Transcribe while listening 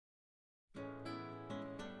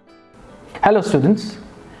Hello students,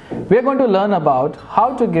 we are going to learn about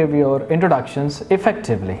how to give your introductions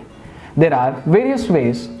effectively. There are various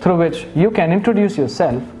ways through which you can introduce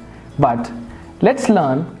yourself, but let's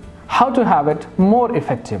learn how to have it more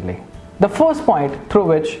effectively. The first point through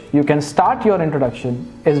which you can start your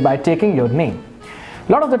introduction is by taking your name.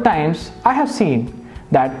 A lot of the times I have seen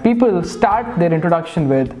that people start their introduction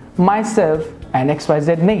with myself and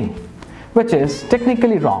XYZ name, which is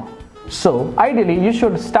technically wrong. So ideally you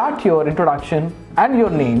should start your introduction and your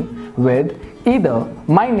name with either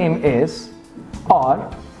my name is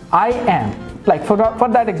or I am. Like for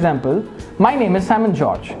that example, my name is Simon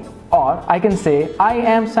George, or I can say I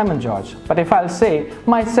am Simon George. But if I'll say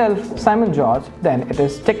myself Simon George, then it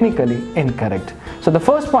is technically incorrect. So the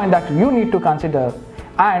first point that you need to consider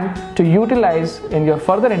and to utilize in your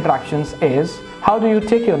further interactions is how do you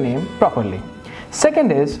take your name properly.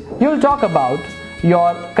 Second is you'll talk about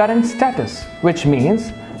your current status, which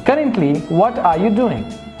means currently what are you doing.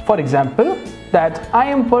 For example, that I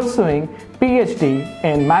am pursuing PhD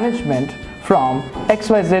in management from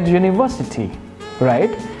XYZ University,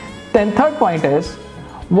 right? Then third point is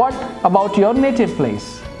what about your native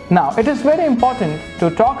place. Now it is very important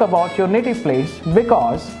to talk about your native place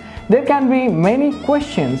because there can be many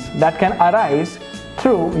questions that can arise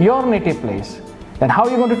through your native place. Then how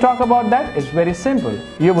are you going to talk about that? It's very simple.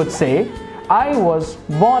 You would say I was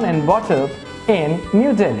born and brought up in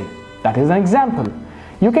New Delhi. That is an example.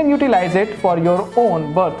 You can utilize it for your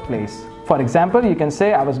own birthplace. For example, you can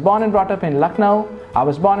say I was born and brought up in Lucknow, I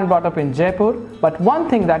was born and brought up in Jaipur. But one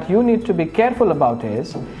thing that you need to be careful about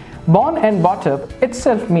is born and brought up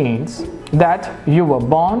itself means that you were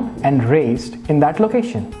born and raised in that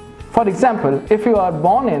location. For example, if you are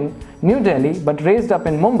born in New Delhi but raised up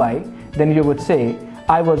in Mumbai, then you would say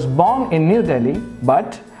I was born in New Delhi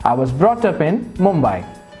but I was brought up in Mumbai.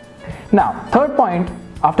 Now, third point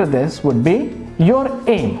after this would be your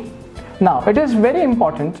aim. Now, it is very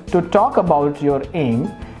important to talk about your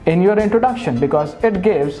aim in your introduction because it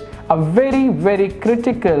gives a very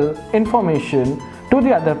critical information to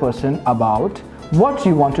the other person about what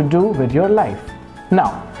you want to do with your life.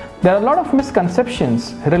 Now, there are a lot of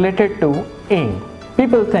misconceptions related to aim.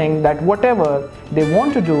 People think that whatever they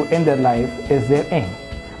want to do in their life is their aim.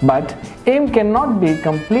 But aim cannot be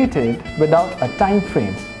completed without a time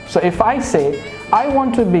frame. So if I say I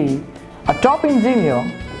want to be a top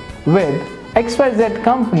engineer with XYZ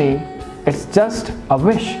company, it's just a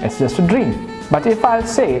wish, it's just a dream. But if I'll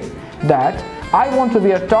say that I want to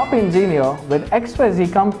be a top engineer with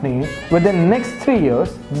XYZ company within next 3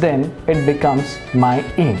 years, then it becomes my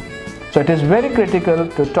aim. So it is very critical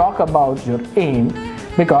to talk about your aim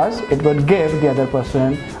because it would give the other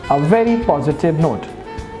person a very positive note.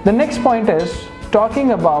 The next point is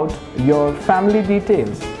talking about your family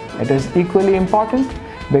details. It is equally important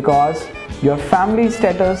because your family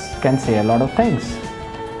status can say a lot of things.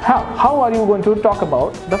 How are you going to talk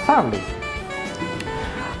about the family?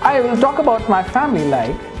 I will talk about my family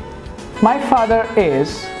like my father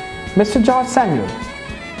is Mr. George Samuel.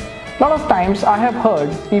 A lot of times I have heard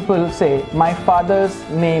people say my father's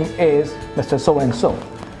name is Mr. So-and-so,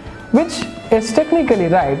 which is technically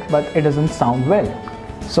right, but it doesn't sound well.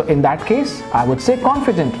 So in that case, I would say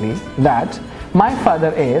confidently that my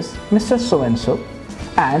father is Mr. So-and-so,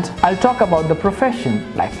 and I'll talk about the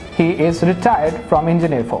profession like he is retired from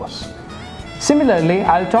engineer force. Similarly,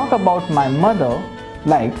 I'll talk about my mother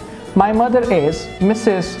like my mother is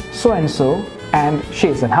Mrs. So-and-so and she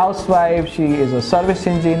is a housewife, she is a service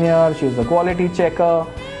engineer, she is a quality checker.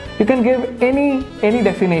 You can give any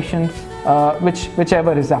definitions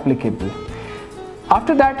whichever is applicable.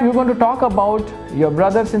 After that, you're going to talk about your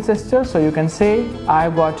brothers and sisters. So you can say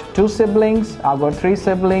I've got 2 siblings, I've got 3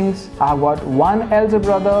 siblings, I've got 1 elder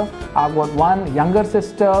brother, I've got 1 younger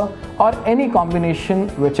sister, or any combination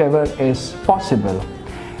whichever is possible.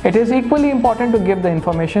 It is equally important to give the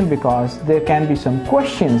information because there can be some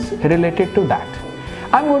questions related to that.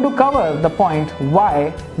 I'm going to cover the point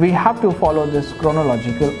why we have to follow this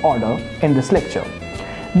chronological order in this lecture.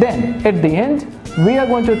 Then at the end, we are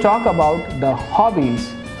going to talk about the hobbies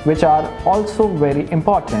which are also very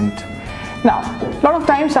important. Now, a lot of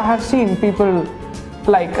times I have seen people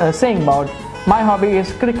like saying about my hobby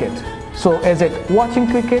is cricket. So is it watching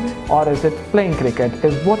cricket or is it playing cricket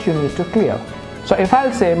is what you need to clear. So if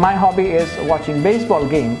I'll say my hobby is watching baseball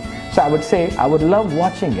game, so I would say I would love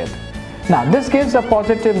watching it. Now this gives a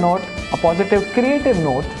positive note, a positive creative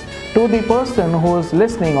note to the person who is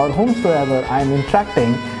listening or whomsoever I am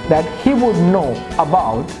interacting, that he would know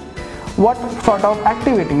about what sort of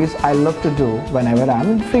activities I love to do whenever I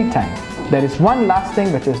am in free time. There is one last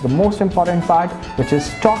thing which is the most important part, which is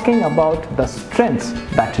talking about the strengths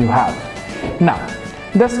that you have. Now,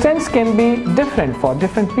 the strengths can be different for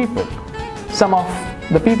different people. Some of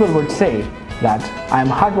the people would say that I am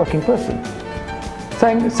a hardworking person.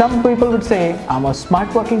 Some people would say I'm a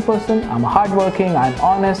smart working person, I'm hardworking, I'm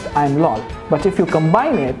honest, I'm loyal. But if you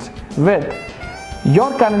combine it with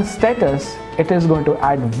your current status, it is going to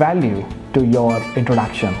add value to your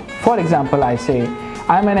introduction. For example, I say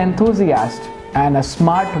I'm an enthusiast and a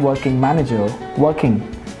smart working manager working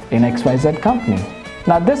in XYZ company.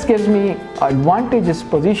 Now this gives me advantageous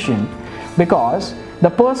position because the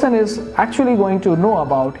person is actually going to know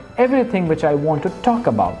about everything which I want to talk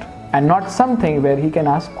about, and not something where he can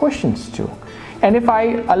ask questions to. And if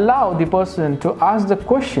I allow the person to ask the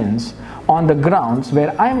questions on the grounds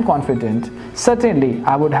where I am confident, certainly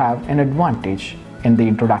I would have an advantage in the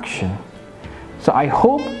introduction. So I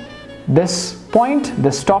hope this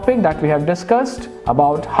topic that we have discussed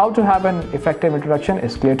about how to have an effective introduction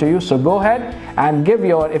is clear to you. So go ahead and give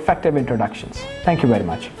your effective introductions. Thank you very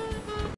much.